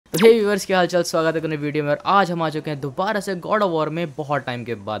तो हे व्यूअर्स, क्या हालचाल, स्वागत है नई वीडियो में। और आज हम आ चुके हैं दोबारा से गॉड ऑफ वॉर में बहुत टाइम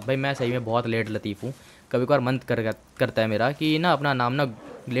के बाद। भाई मैं सही में बहुत लेट लतीफ़ हूँ। कभी कभार मन करता है मेरा कि ना अपना नाम ना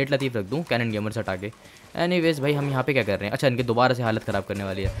लेट लतीफ़ रख दूँ, कैनन गेमर्स हटा के। एनीवेज भाई, हम यहाँ पे क्या कर रहे हैं? अच्छा, इनके दोबारा से हालत ख़राब करने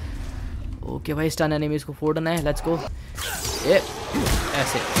वाली है। ओके भाई, स्टन एनिमीज़ को फोड़ना है, लेट्स गो। ये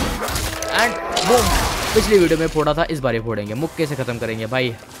ऐसे एंड बूम। पिछली वीडियो में फोड़ा था, इस बार ये फोड़ेंगे, मुक्के से ख़त्म करेंगे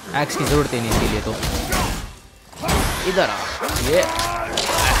भाई। एक्स की ज़रूरत ही नहीं इसके लिए। तो इधर आ, ये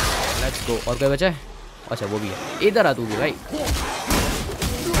लेट्स गो। और कोई बचा है? अच्छा वो भी है, इधर आ तू भी भाई।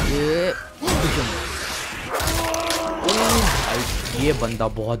 ये भाई, ये बंदा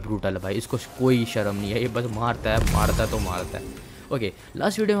बहुत ब्रूटल है भाई, इसको कोई शर्म नहीं है, ये बस मारता है तो मारता है। ओके,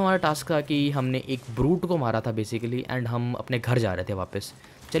 लास्ट वीडियो में हमारा टास्क था कि हमने एक ब्रूट को मारा था बेसिकली, एंड हम अपने घर जा रहे थे वापस।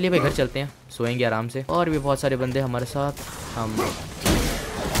 चलिए भाई घर चलते हैं, सोएंगे आराम से। और भी बहुत सारे बंदे हमारे साथ, हम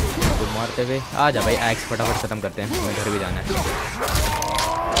तो मारते हुए आ जा भाई। एक्स फटाफट ख़त्म करते हैं, हमें घर भी जाना है।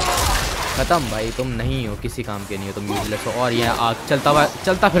 खत्म भाई, तुम नहीं हो, किसी काम के नहीं हो, तुम यूजलेस हो। और ये आग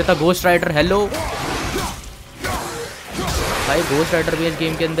चलता फिरता गोस्ट राइडर। हेलो भाई, गोस्ट राइडर भी है इस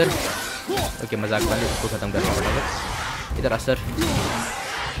गेम के अंदर। ओके, मजाक वाले, इसको ख़त्म करना फटाफट। इधर असर।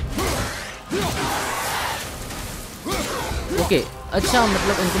 ओके अच्छा,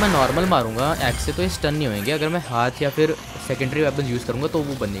 मतलब उनको मैं नॉर्मल मारूंगा एक्स से तो ये स्टन नहीं होंगे। अगर मैं हाथ या फिर सेकेंडरी वेपन यूज़ करूंगा तो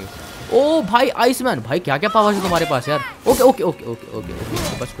वो बनेंगे। ओ भाई आइसमैन, भाई क्या क्या पावर है तुम्हारे पास यार। Okay okay okay okay okay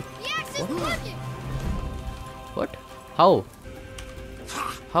okay, बस कुछ। व्हाट? How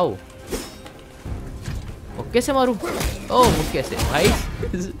how? मुक्के से मारूं? ओह मुक्के से भाई,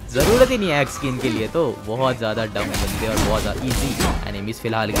 ज़रूरत ही नहीं है एक्स की इनके लिए। तो बहुत ज़्यादा डम बंदे और बहुत ज़्यादा इजी एनिमीज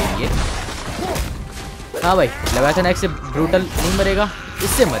फिलहाल के लिए। हाँ भाई, लेविथन एक्स से ब्रूटल नहीं मरेगा,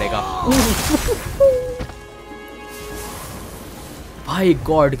 इससे मरेगा। भाई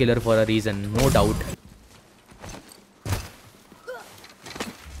God killer for a reason, no doubt.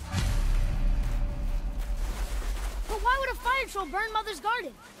 Burn Mother's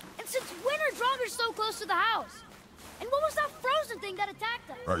garden. And since when are Draugrs so close to the house? And what was that frozen thing that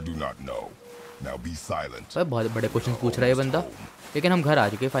attacked us? I do not know. Now be silent. भाई बहुत बड़े question पूछ रहा है ये बंदा। लेकिन हम घर आ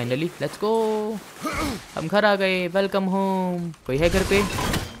चुके फाइनली, लेट्स गो। हम घर आ गए, वेलकम होम। कोई है घर पे?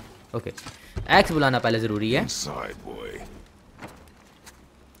 ओके, एक्स बुलाना पहले ज़रूरी है। Inside, boy.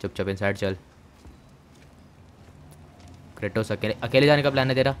 चुपचाप इनसाइड चल। क्रेटोस अकेले जाने का प्लान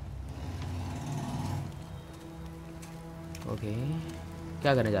है तेरा? ओके,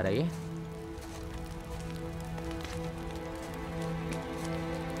 क्या करने जा रहा है ये?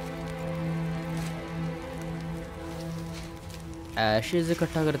 एशेज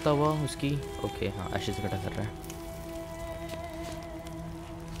इकट्ठा करता हुआ उसकी। ओके हाँ, एशेज इकट्ठा कर रहा है।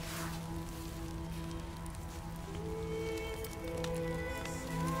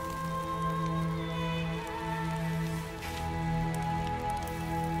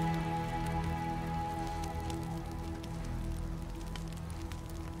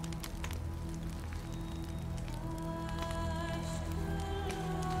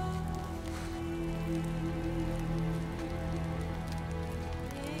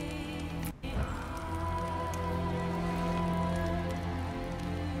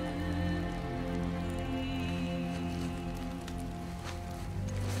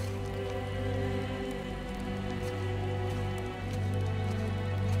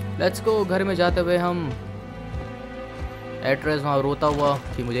 Let's go. घर में जाते हुए हम एड्रेस वहाँ रोता हुआ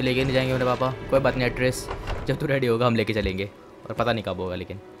कि मुझे लेके नहीं जाएंगे मेरे पापा। कोई बात नहीं, एड्रेस जब तू रेडी होगा हम लेके चलेंगे, और पता नहीं कब होगा,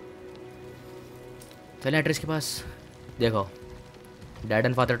 लेकिन चलें एड्रेस के पास। देखो, डैड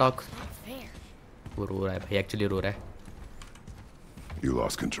एंड फादर टॉक। वो रो रहा है भाई, एक्चुअली रो रहा है। You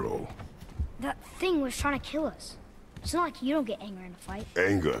lost control. That thing was trying to kill us. It's not like you don't get anger in a fight.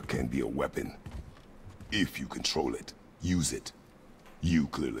 Anger can be a weapon. If you control it, use it. You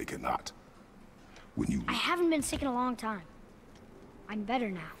clearly cannot. When you... I haven't been sick in a long time. I'm better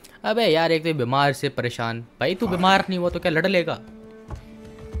now. अबे यार, एक तो बीमार से परेशान भाई। तू बीमार नहीं हुआ तो क्या लड़ लेगा?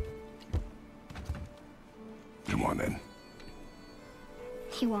 Come on then.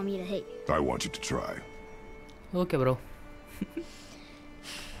 You want me to hit you? I want you to try. Okay bro.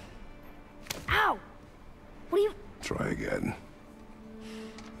 Ow! What are you... Try again.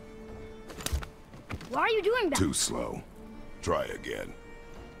 Why are you doing that? Too slow. Try again.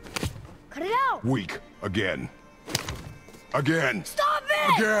 Cut it out! Weak. Again. Again. Stop it!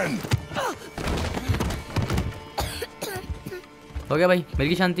 Again. हो गया भाई,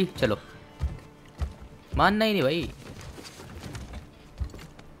 मेरी शांति। चलो, मानना ही नहीं भाई।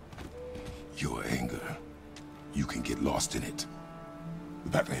 Your anger. You can get lost in it.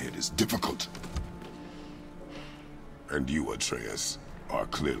 The path ahead is difficult. And you, Atreus, are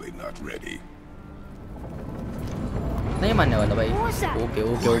clearly not ready. नहीं मानने वाला भाई। What was that? Okay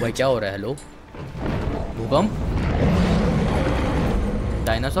okay ओ भाई क्या हो रहा है? हेलो भूकंप,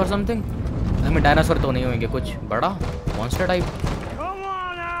 डायनासोर समथिंग। हमें डायनासोर तो नहीं होंगे, कुछ बड़ा monster type. Come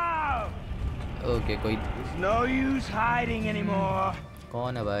on out! Okay कोई There's no use hiding anymore.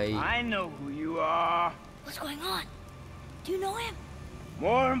 कौन है भाई? I know who you are. What's going on? Do you know him?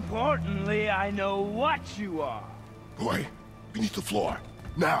 More importantly, I know what you are. Boy, beneath the floor.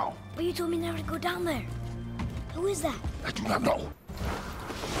 Now. But you told me never to go down there. Who is that? I do not know.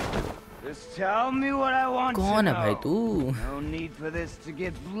 Just tell me what I want to कौन है know. भाई तू? No need for this to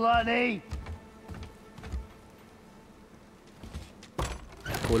get bloody.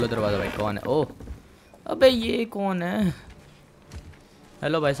 खोलो दरवाजा भाई। कौन है? ओह अबे ये कौन है?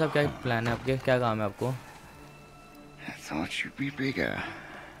 हेलो भाई साहब, क्या प्लान है आपके? क्या काम है आपको? I thought you'd be bigger.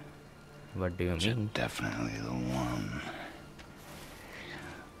 What do you You're mean? definitely the one.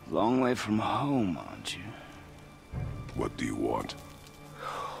 Long way from home, aren't you? What do you want?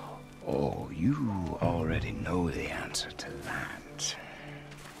 Oh, you already know the answer to that.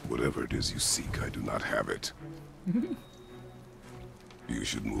 Whatever it is you seek, I do not have it. You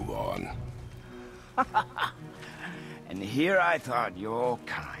should move on. And here I thought your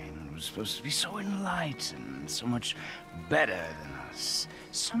kind was supposed to be so enlightened, so much better than us,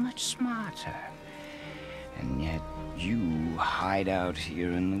 so much smarter. And yet you hide out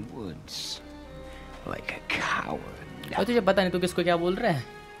here in the woods like a coward. और तुझे पता नहीं तू किसको क्या बोल रहा है?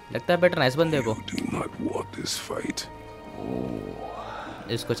 लगता है बेटर नाइस बंदे को। You do not want this fight.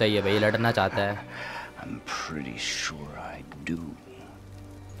 इसको चाहिए भाई, लड़ना चाहता है। I'm pretty sure I do.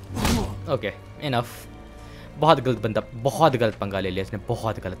 Okay enough. बहुत गलत बंदा, बहुत गलत पंगा ले लिया इसने,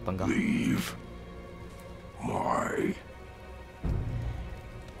 बहुत गलत पंगा। Leave my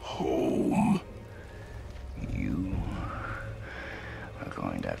home. You are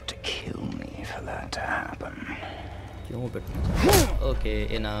going to have to kill me for that to happen. क्यों बेटा? Okay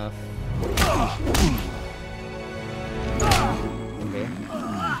enough. Okay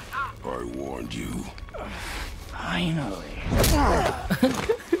I warned you. Finally.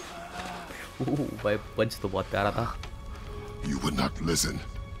 भाई पंच तो बहुत प्यारा था। You would not listen.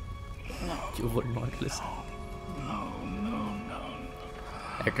 You would not listen.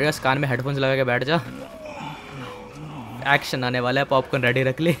 Atreus कान में headphones लगा के बैठ जा। एक्शन आने वाला है, पॉपकॉर्न रेडी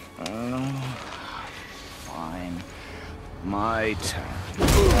रख ले। Fine. My turn.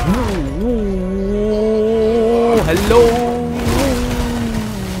 हेलो,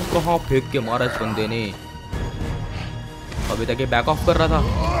 कहाँ फेंक के मारा इस बंदे ने? अभी तक ये बैक ऑफ कर रहा था।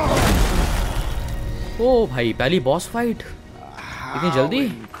 ओ भाई पहली बॉस फाइट इतनी जल्दी?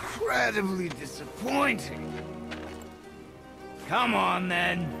 Incredibly disappointing. Come on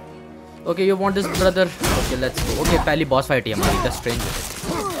then. Okay you want this brother? Okay let's go. Okay पहली बॉस फाइट है हमारी, द स्ट्रेंजर।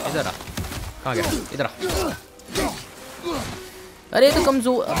 इधर आ, कहाँ गया? इधर आ। अरे ये तो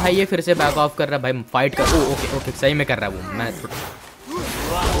कमजोर भाई, ये फिर से बैक ऑफ कर रहा है भाई। फाइट कर। ओ ओके ओके सही में कर रहा है वो। मैं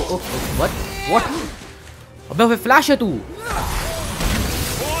व्हाट व्हाट? अबे वो फ्लैश है तू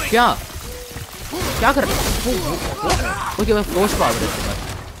क्या क्या कर? ओके वो फोर्स पावर है इसके पास।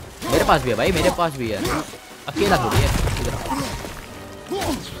 मेरे पास भी है भाई, मेरे पास भी है। अकेला थोड़ी है। इधर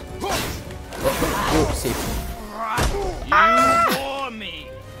ओ सेफ।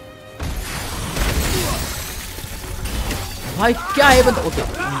 भाई क्या है बंदा? ओके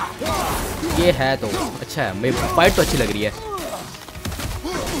ये है तो अच्छा है, मेरी फाइट तो अच्छी लग रही है।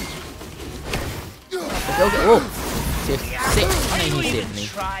 ओके ओके ओ सेफ सेफ नहीं, सेफ नहीं।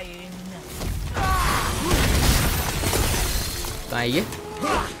 कहाँ है ये?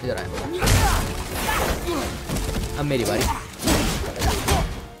 इधर आया। अब मेरी बारी।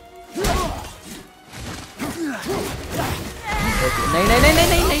 ओके नहीं नहीं नहीं नहीं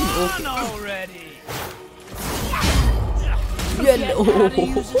नहीं नहीं। ओके ये लो।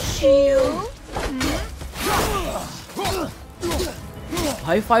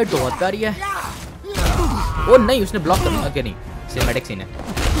 भाई फाइट तो बहुत प्यारी है। ओ नहीं उसने ब्लॉक कर दिया। ओके नहीं सिनेमैटिक सीन है।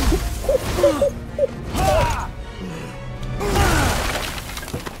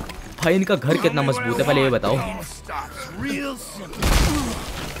 भाई इनका घर कितना मजबूत है पहले ये बताओ।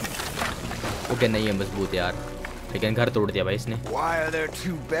 ओके नहीं है मजबूत यार, लेकिन घर तोड़ दिया भाई इसने। Why are there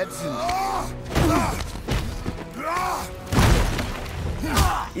two beds in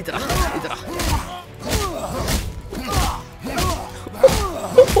इधर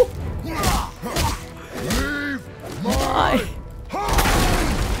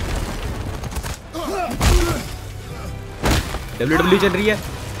इधर WWE चल रही है।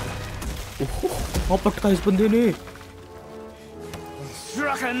 ओह पटका इस बंदे ने।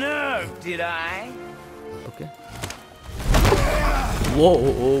 Struck a nerve, did I? Okay वो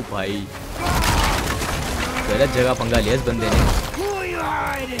ओ भाई गलत जगह पंगा लिया इस बंदे ने।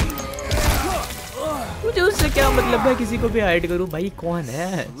 मुझे उससे क्या मतलब है, किसी को भी हाइड करूं भाई, कौन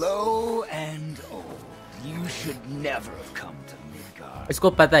है? इसको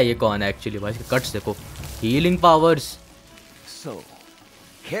पता है ये कौन है एक्चुअली भाई, इसके कट्स देखो, healing powers,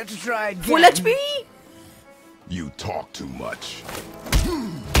 full HP. You talk too much.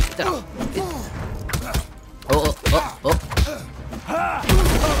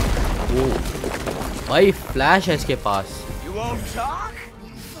 भाई फ्लैश है इसके पास। You won't talk?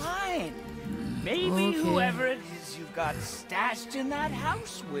 Fine. Maybe whoever it is you've got stashed in that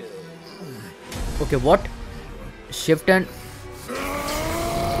house will. Okay, what? Shift and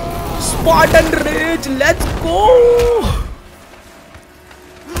Spartan Rage, let's go!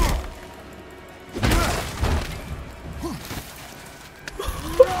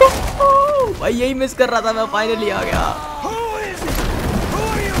 भाई यही miss कर रहा था मैं, finally आ गया।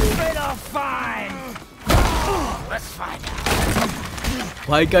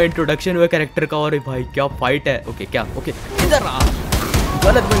 भाई क्या इंट्रोडक्शन हुआ कैरेक्टर का, और भाई क्या फाइट है। ओके क्या, ओके इधर आ,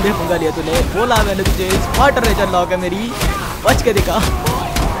 गलत बंदे पंगा लिया तूने, बोला मैंने तुझे, स्पार्टन रेज अनलॉक है मेरी, बच के दिखा।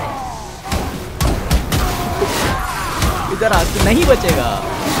 इधर आ, तू नहीं बचेगा,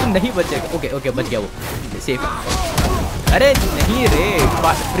 तू नहीं बचेगा। ओके ओके बच गया वो, सेफ। अरे नहीं रे,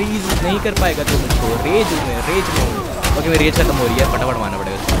 फ्रीज नहीं कर पाएगा तू मुझको, रेज में। ओके मेरी रेज खत्म हो रही है, फटाफट मारना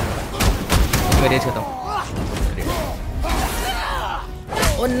पड़ेगा उसको। मेरी रेज खत्म।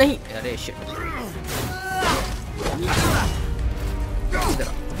 ओ नहीं, अरे शिट।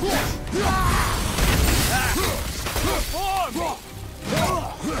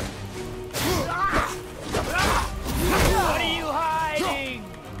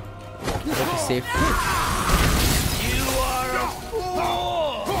 सेफ।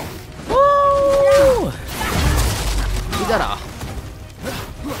 इधर आ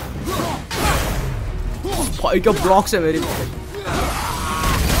भाई, क्या ब्लॉक्स है मेरे।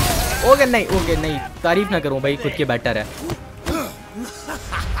 ओके नहीं, तारीफ ना करूं भाई, खुद के बेटर है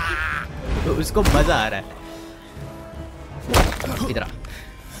तो उसको मजा आ रहा है। इधर आ,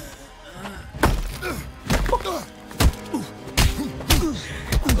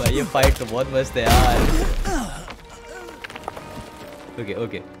 भाई ये फाइट तो बहुत मस्त है यार।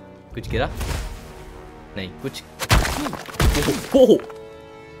 ओके कुछ गिरा नहीं, कुछ हो।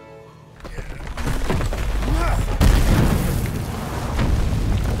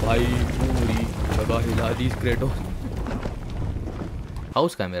 भाई पूरी जगह हिला दी क्रेटोस।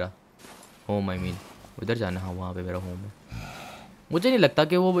 हाउस का है मेरा, होम आई मीन, उधर जाना है, वहाँ पे मेरा होम है। मुझे नहीं लगता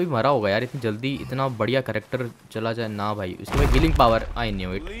कि वो भाई मरा होगा यार इतनी जल्दी, इतना बढ़िया कैरेक्टर चला जाए ना भाई। उसके बाद healing power, I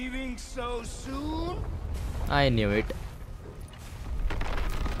knew it.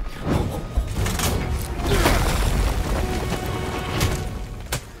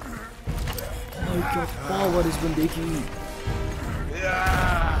 क्या पावर इस बंदे की।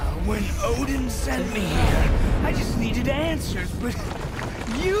 When Odin sent me here, I just needed answers, but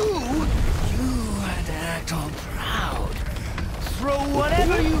you had to act all proud. Throw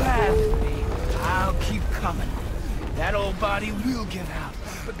whatever you have at me. I'll keep coming. That old body will give out.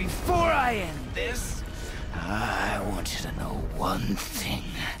 But before I end this, I want you to know one thing.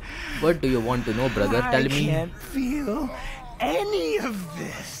 What do you want to know, brother? Tell me. I can't feel any of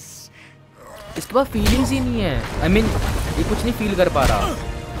this. इसके पास feelings ही नहीं है। I mean, ये कुछ नहीं feel कर पा रहा,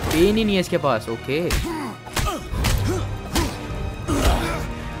 pen ही नहीं है इसके पास। ओके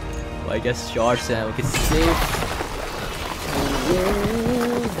भाई क्या शॉट्स हैं। Okay safe.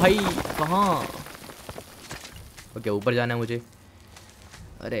 भाई कहाँ? ओके ऊपर जाना है मुझे।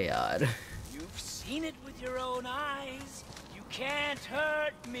 अरे यार You've seen it with your own eyes. You can't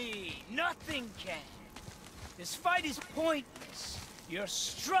hurt me. Nothing can. This fight is pointless. Your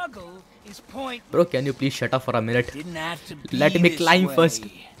struggle is pointless. Bro, can you please shut up for a minute? Didn't have to be Let me this climb way. first.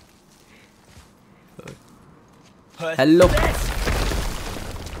 Hello.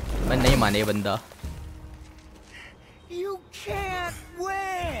 मैं नहीं माने बंदा। You can't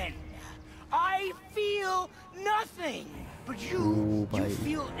win. I feel nothing, but you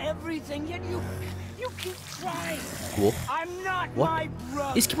feel everything. Yet you keep trying. वो? I'm not What? my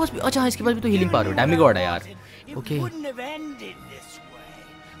brother. इसके पास भी, अच्छा इसके पास भी तो हीलिंग पावर है, डैमेज गॉड है यार। Okay Wouldn't have ended this way,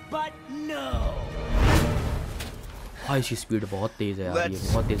 but no. भाई इसकी स्पीड बहुत तेज है यार, ये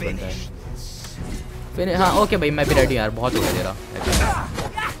बहुत तेज बंदा है। फिर हाँ ओके भाई मैं भी रेडी यार, बहुत हो गया तेरा।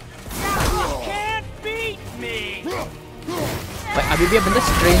 भाई अभी भी ये बंदा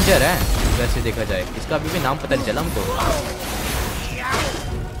स्ट्रेंजर है वैसे देखा जाए, इसका अभी भी नाम पता नहीं चला हमको।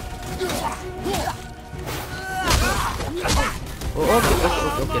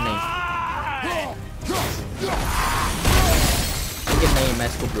 ओके नहीं मैं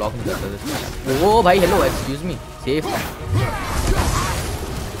इसको इसको ब्लॉक नहीं करता। ओ भाई हेलो, एक्सक्यूज मी, सेफ।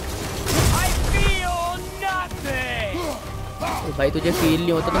 भाई तुझे फील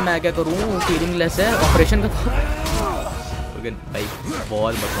नहीं होता तो मैं क्या करूँ, फीलिंग लेस है ऑपरेशन का। ओके भाई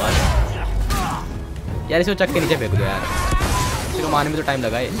बहुत बकवास यार, इसको चक के नीचे फेंक दो यार, इसको मारने में तो टाइम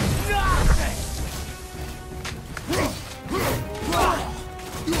लगा है।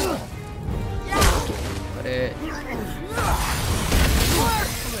 अरे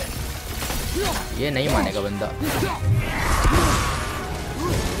ये नहीं मानेगा बंदा।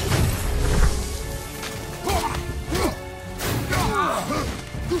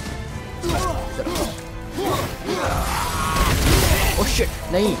 ओह शिट,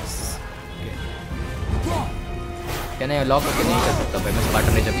 नहीं क्या नहीं लॉक करके नहीं कर सकता भाई मैं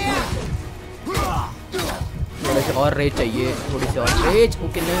स्पार्टन रेज। अभी थोड़े से और रेज चाहिए, थोड़ी सी और रेज।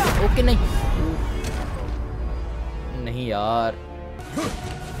 ओके नहीं, ओके नहीं, नहीं यार,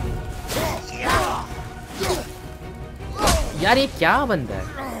 यार ये क्या बंदा है।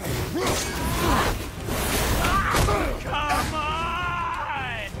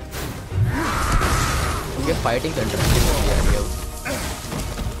 ये फाइटिंग कर रहा है,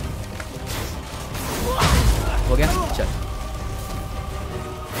 हो गया चल।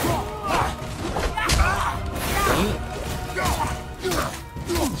 नहीं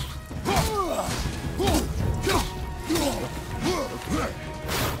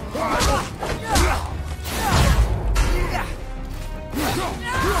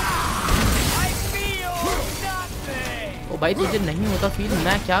ओ भाई तुझे नहीं होता फील,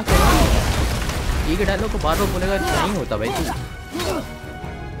 मैं क्या करूँ। ये डायलॉग को बार बार बोलेगा, नहीं होता भाई तू।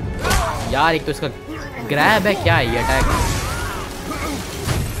 यार एक तो इसका ग्रैब है, क्या है ये अटैक,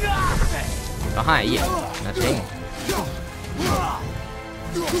 कहाँ है ये, नथिंग।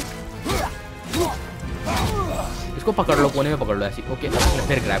 इसको पकड़ लो, कोने में पकड़ लो ऐसी। ओके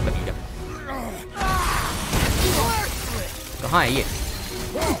फिर ग्रैब कर लिया, कहाँ है ये।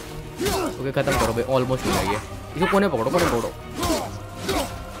 ओके खत्म करो भाई, ऑलमोस्ट हो गया ये। इसको कोने पकड़ो, कोने पकड़ो।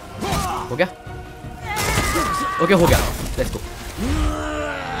 हो गया, ओके हो गया, लेट्स गो।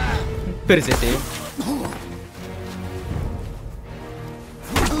 फिर से सेव।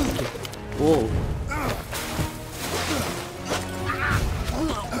 ओ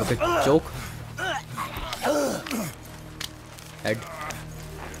ओके चोक हेड।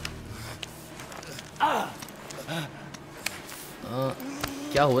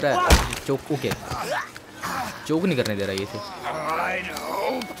 क्या हो रहा है, चोक। ओके चोक नहीं करने दे रहा ये से। I'd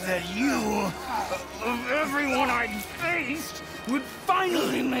hope that you, of everyone I'd faced, would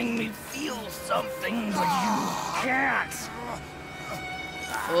finally make me feel something, but you can't.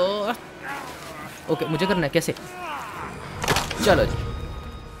 Okay मुझे करना है कैसे, चलो जी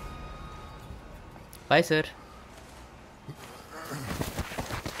बाय सर।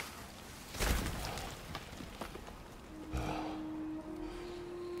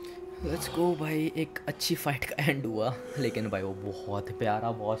 लेट्स गो भाई, एक अच्छी फाइट का एंड हुआ, लेकिन भाई वो बहुत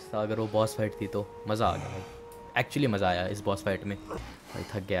प्यारा बॉस था। अगर वो बॉस फाइट थी तो मज़ा आ गया भाई, एक्चुअली मज़ा आया इस बॉस फाइट में। भाई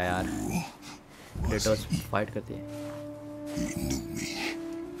थक गया यार, क्रेटोस फाइट करती है। He knew me.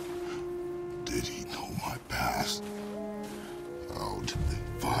 Did he know my past? How did they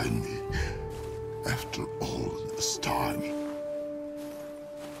find me after all this time?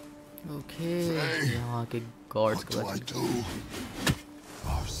 Okay यहाँ के God's What do I do?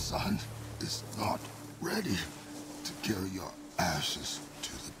 Our son is not ready to carry your ashes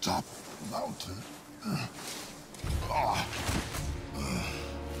to the top of the mountain.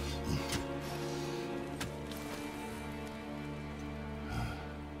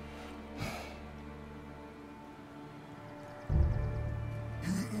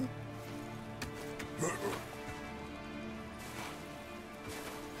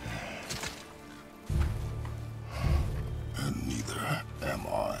 And neither am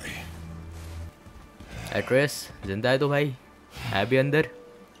I. Address जिंदा है तो भाई है भी अंदर।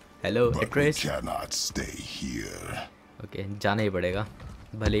 Hello But we address. cannot stay here. Okay जाना ही पड़ेगा,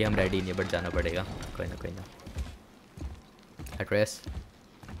 भले ही हम रेडी नहीं, बट जाना पड़ेगा कोई ना कोई ना। Address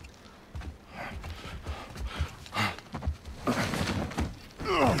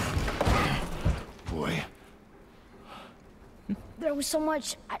Boy, There was so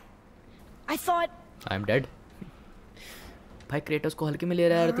much. I thought. I am dead. भाई क्रेटोस को हल्के में ले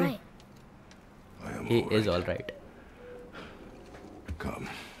रहा है यार तू। Right. I am he all is right. All right. Come.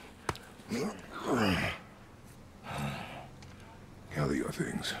 Gather your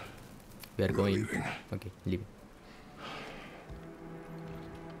things. We are We're going. leaving. Okay leave.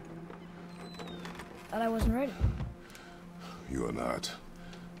 Thought I wasn't ready. You are not.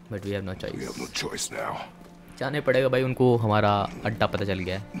 But we have no We have no choice. choice now. जाने पड़ेगा भाई, उनको हमारा अड्डा पता चल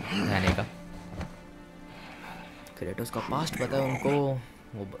गया है रहने का। क्रेटोस का पास्ट पता है उनको,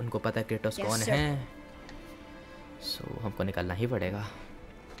 उनको पता है क्रेटोस कौन है। सो हमको निकलना ही पड़ेगा।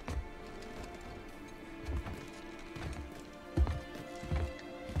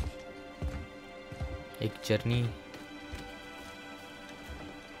 एक journey.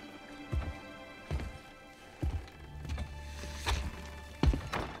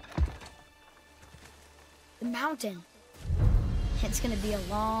 The mountain. It's gonna be a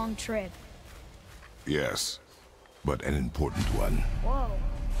long trip. Yes, but an important one. Whoa.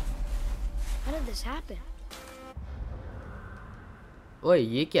 How did this happen? ओए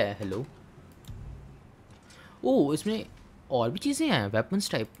ये क्या है? हेलो। ओह इसमें और भी चीज़ें हैं,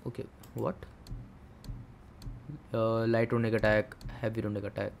 weapons type. Okay what? Light Ronik attack, heavy Ronik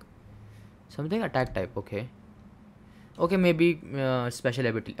attack, something attack type. Okay okay may be special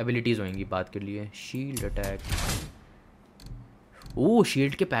abilities होंगी बात के लिए। Shield attack. ओह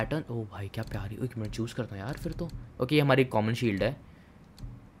शील्ड के पैटर्न। ओह भाई क्या प्यारी। एक मिनट चूज़ करता हूँ यार फिर तो। ओके ये हमारी कॉमन शील्ड है।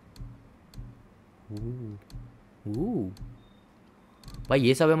 ओह भाई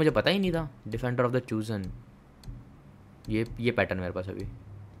ये सब है, मुझे पता ही नहीं था। डिफेंडर ऑफ द चूजन, ये पैटर्न मेरे पास अभी।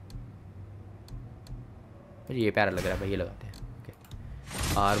 मुझे ये प्यारा लग रहा है भाई, ये लगाते हैं। ओके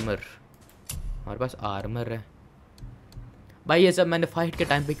आर्मर, हमारे पास आर्मर है भाई। ये सब मैंने फाइट के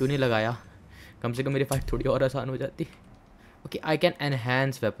टाइम पे क्यों नहीं लगाया? कम से कम मेरी फाइट थोड़ी और आसान हो जाती। Okay I can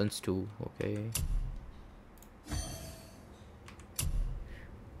enhance weapons to. Okay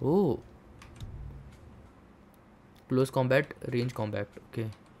oh close combat, range combat. Okay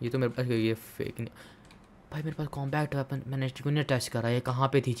ये तो मेरे पास, ये फेक नहीं भाई। मेरे पास कॉम्बैट वेपन मैंने क्यों नहीं टेस्ट करा? ये कहाँ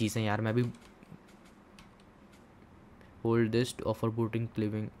पे थी चीज़ें यार? मैं भी hold this offer booting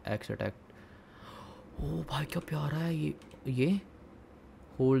क्लिविंग x attack. ओह भाई क्या प्यारा है ये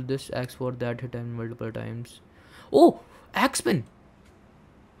hold this x for that hit and multiple times. Oh x pin,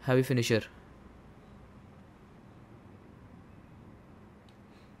 heavy finisher.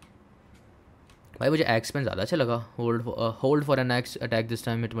 भाई मुझे एक्स पेन ज़्यादा अच्छा लगा। Hold for an x attack this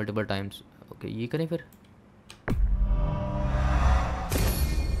time it multiple times. Okay ये करें फिर।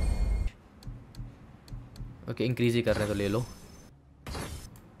 ओके इंक्रीज ही कर रहे हैं तो ले लो।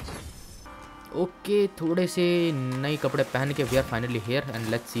 ओके थोड़े से नए कपड़े पहन के we are finally here and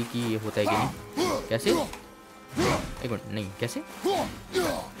let's see कि ये होता है कि नहीं। कैसे? एक मिनट, नहीं कैसे?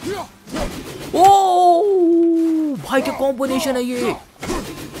 ओह भाई क्या कॉम्बिनेशन है ये।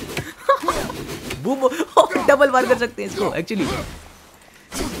 बूम डबल वार कर सकते हैं इसको एक्चुअली।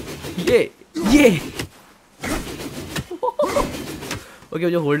 ये ओके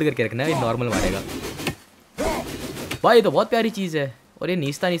मुझे होल्ड करके रखना है, ये नॉर्मल मारेगा भाई। ये तो बहुत प्यारी चीज़ है। और ये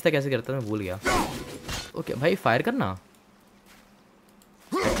नीस्ता कैसे करता है मैं भूल गया। ओके भाई फायर करना।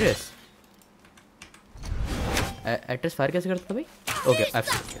 एड्रेस फायर कैसे करता था भाई? ओके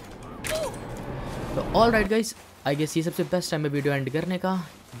तो all right guys, I guess ये सबसे बेस्ट टाइम है वीडियो एंड करने का,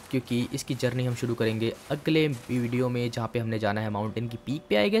 क्योंकि इसकी जर्नी हम शुरू करेंगे अगले वीडियो में जहाँ पे हमने जाना है माउंटेन की पीक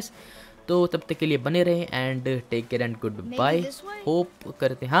पे आई गेस। तो तब तक के लिए बने रहें and take care and good bye. Hope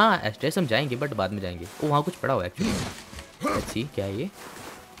करते हैं हाँ एड्रेस हम जाएंगे बट बाद में जाएंगे। ओ वहाँ कुछ पड़ा हुआ है एक्चुअली। लेट्स सी क्या है ये।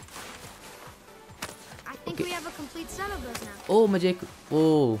 ओ मुझे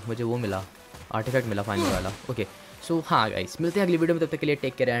वो मिला, आर्टिफैक्ट मिला फाइनल वाला। ओके सो हाँ गाइस मिलते हैं अगली वीडियो में, तब तक के लिए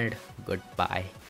take care and good bye.